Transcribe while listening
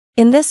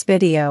In this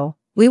video,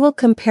 we will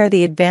compare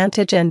the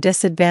advantage and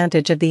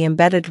disadvantage of the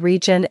embedded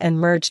region and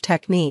merge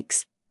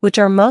techniques, which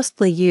are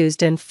mostly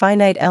used in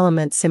finite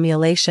element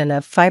simulation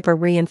of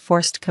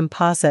fiber-reinforced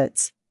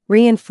composites,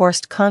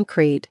 reinforced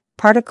concrete,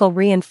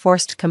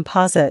 particle-reinforced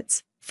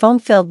composites,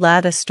 foam-filled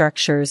lattice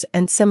structures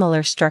and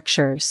similar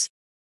structures.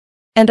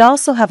 And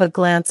also have a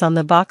glance on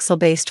the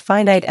voxel-based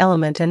finite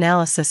element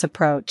analysis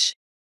approach.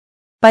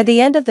 By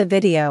the end of the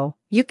video,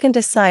 you can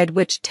decide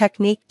which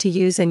technique to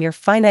use in your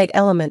finite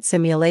element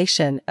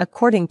simulation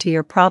according to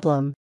your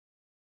problem.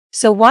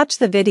 So watch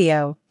the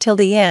video till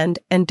the end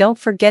and don't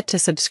forget to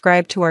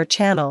subscribe to our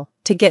channel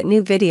to get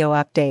new video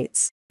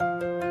updates.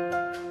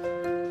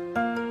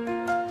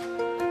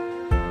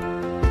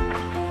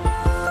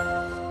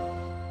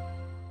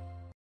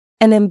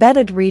 An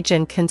embedded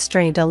region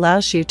constraint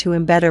allows you to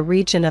embed a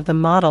region of the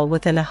model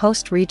within a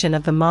host region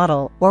of the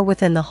model or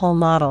within the whole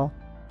model.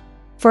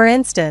 For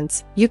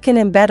instance, you can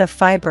embed a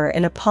fiber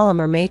in a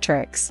polymer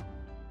matrix,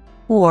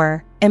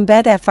 or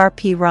embed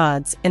FRP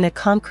rods in a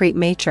concrete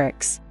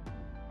matrix,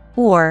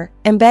 or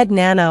embed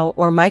nano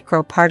or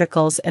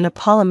microparticles in a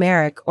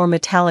polymeric or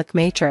metallic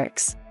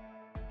matrix.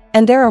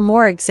 And there are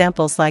more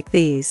examples like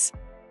these.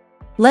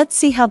 Let's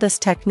see how this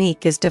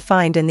technique is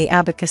defined in the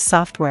Abaqus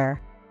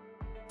software.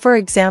 For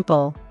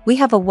example, we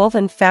have a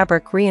woven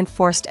fabric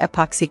reinforced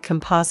epoxy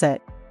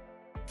composite.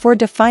 For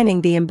defining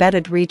the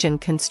embedded region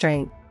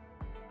constraint,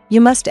 you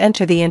must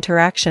enter the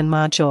interaction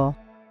module.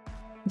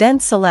 Then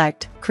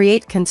select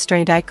Create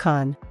Constraint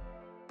icon.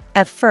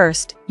 At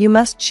first, you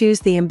must choose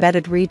the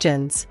embedded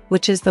regions,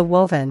 which is the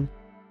woven.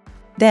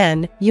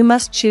 Then, you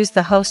must choose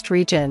the host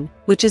region,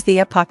 which is the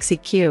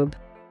epoxy cube.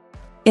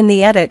 In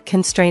the Edit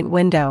Constraint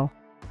window,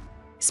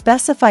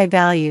 specify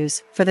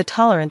values for the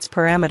tolerance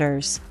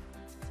parameters.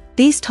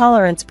 These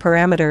tolerance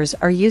parameters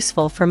are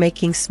useful for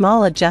making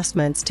small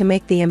adjustments to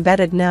make the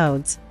embedded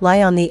nodes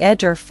lie on the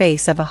edge or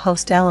face of a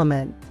host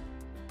element.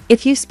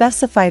 If you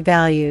specify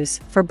values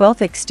for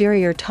both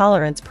exterior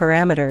tolerance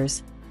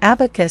parameters,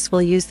 Abaqus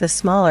will use the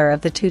smaller of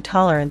the two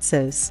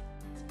tolerances.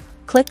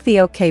 Click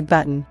the OK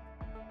button.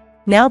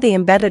 Now the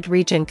embedded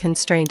region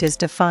constraint is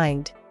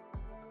defined.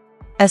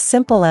 As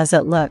simple as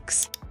it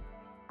looks.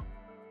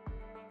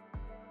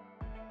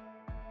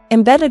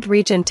 Embedded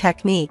region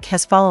technique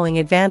has following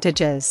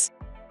advantages.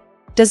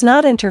 Does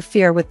not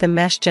interfere with the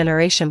mesh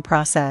generation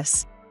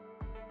process.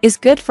 Is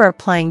good for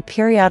applying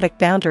periodic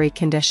boundary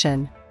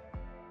condition.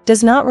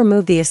 Does not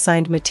remove the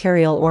assigned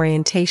material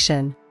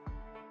orientation.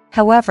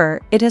 However,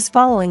 it has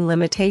following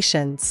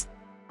limitations.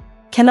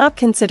 Cannot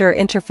consider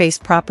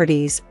interface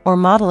properties or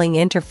modeling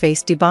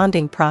interface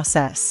debonding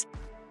process.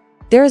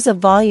 There is a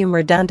volume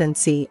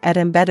redundancy at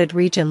embedded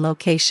region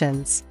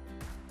locations.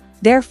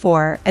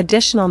 Therefore,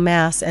 additional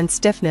mass and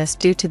stiffness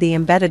due to the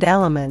embedded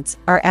elements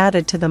are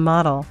added to the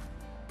model.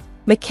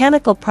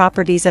 Mechanical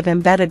properties of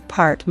embedded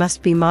part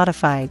must be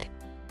modified.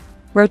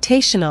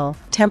 Rotational,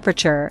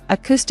 temperature,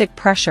 acoustic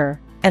pressure,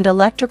 and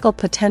electrical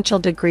potential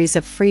degrees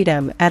of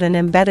freedom at an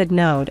embedded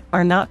node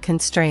are not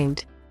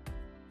constrained.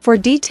 For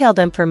detailed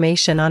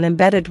information on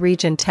embedded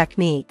region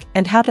technique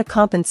and how to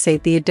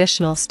compensate the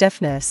additional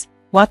stiffness,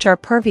 watch our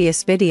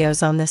previous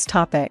videos on this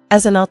topic.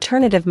 As an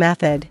alternative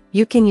method,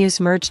 you can use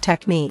merge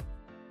technique.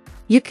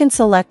 You can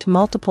select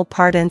multiple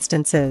part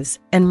instances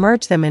and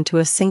merge them into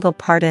a single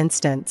part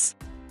instance.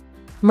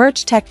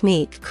 Merge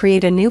technique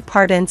create a new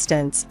part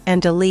instance and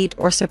delete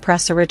or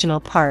suppress original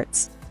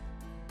parts.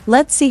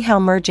 Let's see how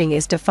merging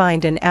is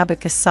defined in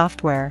Abaqus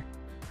software.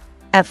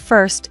 At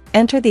first,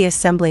 enter the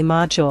assembly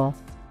module.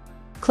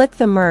 Click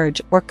the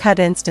Merge or Cut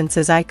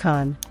Instances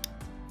icon.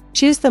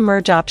 Choose the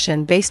Merge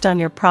option based on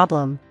your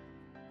problem.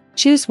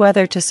 Choose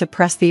whether to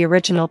suppress the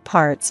original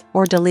parts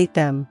or delete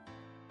them.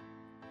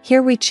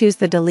 Here we choose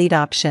the Delete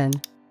option.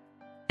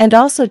 And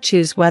also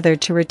choose whether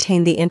to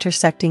retain the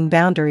intersecting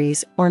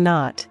boundaries or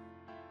not.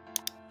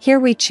 Here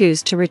we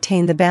choose to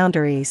retain the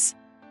boundaries.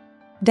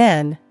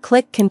 Then,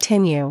 click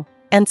Continue,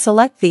 and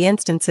select the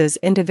instances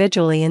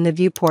individually in the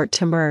viewport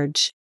to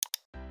merge.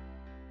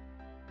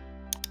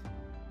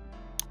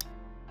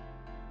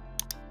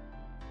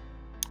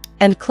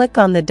 And click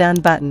on the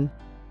Done button.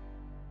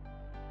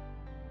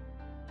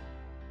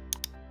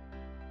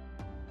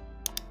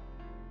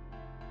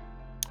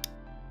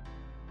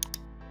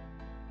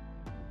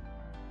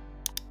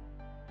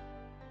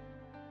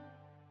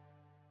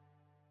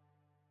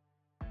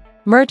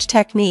 Merge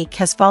technique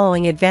has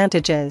following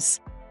advantages.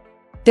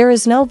 There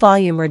is no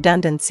volume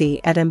redundancy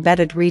at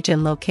embedded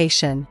region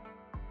location.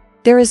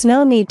 There is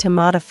no need to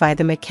modify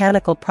the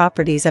mechanical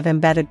properties of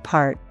embedded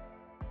part.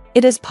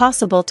 It is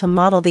possible to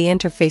model the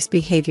interface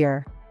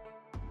behavior.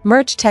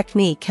 Merge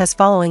technique has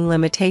following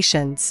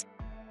limitations.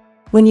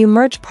 When you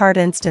merge part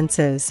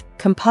instances,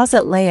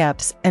 composite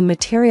layups and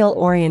material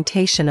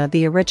orientation of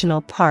the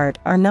original part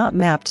are not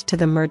mapped to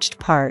the merged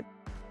part.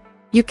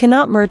 You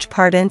cannot merge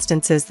part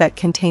instances that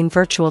contain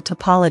virtual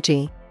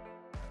topology.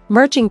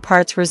 Merging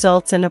parts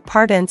results in a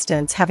part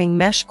instance having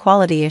mesh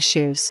quality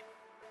issues.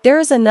 There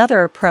is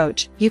another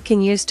approach you can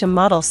use to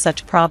model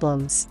such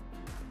problems.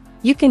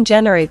 You can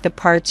generate the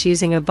parts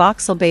using a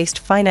voxel-based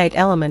finite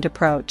element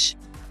approach.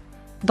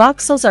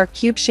 Voxels are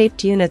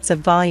cube-shaped units of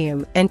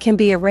volume and can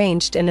be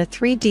arranged in a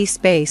 3D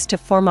space to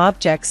form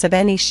objects of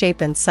any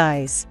shape and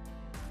size.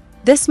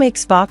 This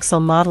makes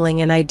voxel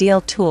modeling an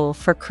ideal tool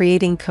for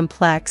creating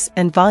complex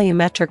and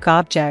volumetric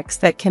objects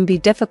that can be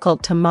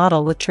difficult to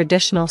model with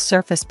traditional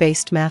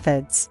surface-based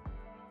methods.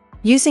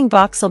 Using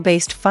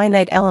voxel-based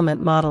finite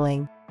element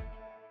modeling,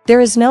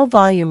 there is no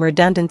volume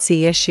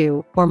redundancy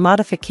issue or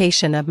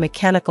modification of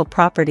mechanical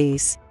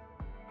properties.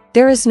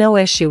 There is no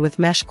issue with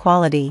mesh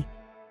quality.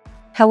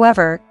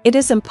 However, it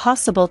is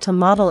impossible to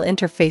model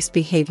interface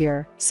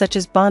behavior, such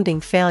as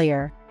bonding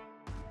failure.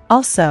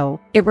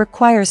 Also, it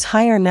requires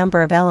higher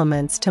number of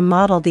elements to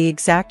model the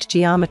exact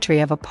geometry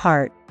of a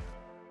part.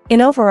 In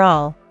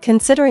overall,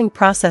 considering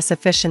process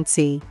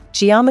efficiency,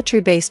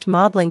 geometry-based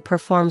modeling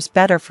performs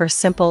better for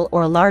simple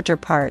or larger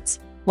parts,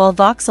 while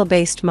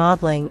voxel-based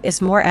modeling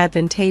is more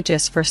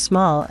advantageous for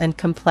small and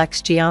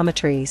complex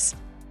geometries.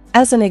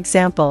 As an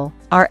example,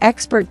 our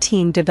expert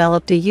team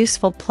developed a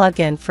useful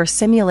plugin for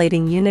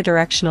simulating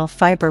unidirectional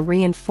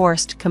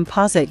fiber-reinforced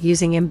composite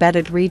using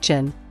embedded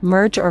region,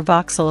 merge or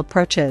voxel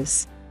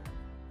approaches.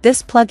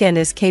 This plugin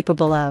is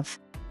capable of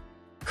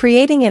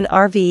creating an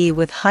RVE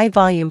with high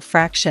volume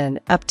fraction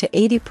up to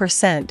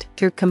 80%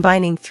 through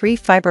combining 3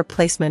 fiber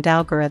placement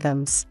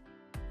algorithms,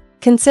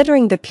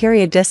 considering the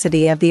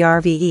periodicity of the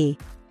RVE,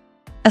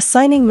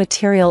 assigning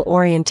material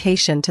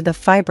orientation to the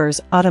fibers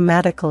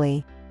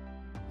automatically,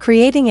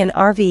 creating an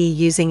RVE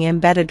using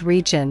embedded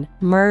region,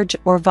 merge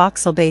or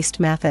voxel-based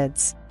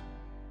methods,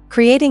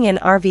 creating an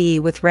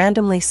RVE with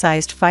randomly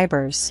sized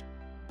fibers.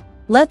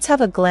 Let's have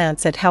a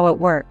glance at how it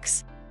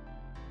works.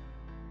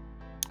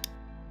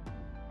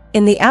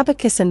 In the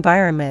Abaqus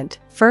environment,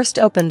 first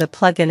open the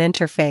plugin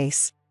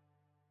interface.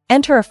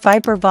 Enter a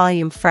fiber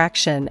volume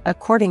fraction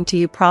according to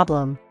your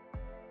problem.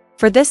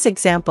 For this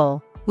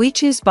example, we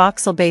choose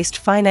voxel-based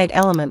finite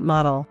element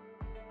model.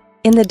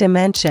 In the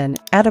dimension,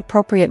 add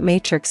appropriate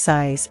matrix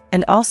size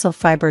and also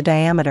fiber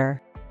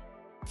diameter.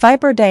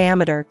 Fiber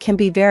diameter can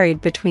be varied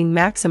between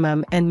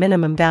maximum and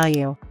minimum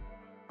value.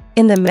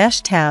 In the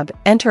Mesh tab,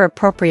 enter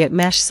appropriate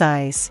mesh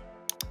size.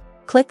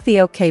 Click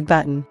the OK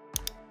button.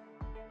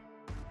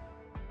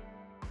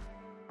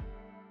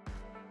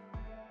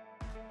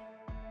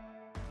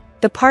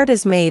 The part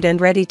is made and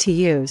ready to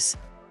use.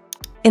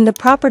 In the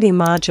property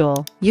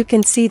module, you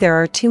can see there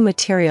are 2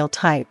 material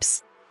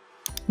types.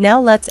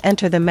 Now let's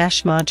enter the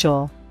mesh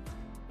module.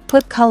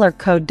 Put color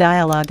code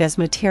dialog as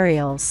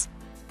materials.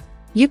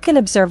 You can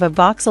observe a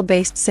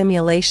voxel-based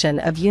simulation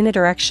of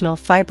unidirectional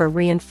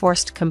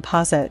fiber-reinforced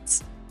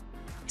composites.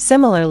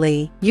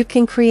 Similarly, you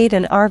can create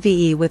an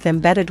RVE with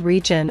embedded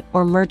region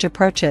or merge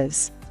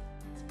approaches.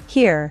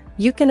 Here,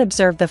 you can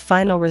observe the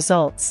final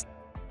results.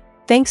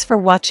 Thanks for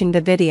watching the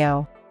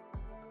video.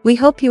 We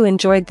hope you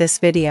enjoyed this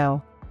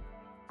video.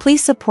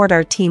 Please support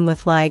our team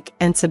with like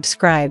and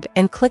subscribe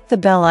and click the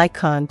bell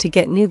icon to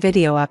get new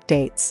video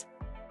updates.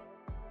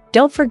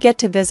 Don't forget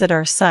to visit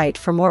our site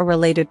for more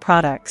related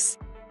products.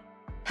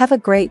 Have a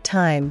great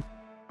time.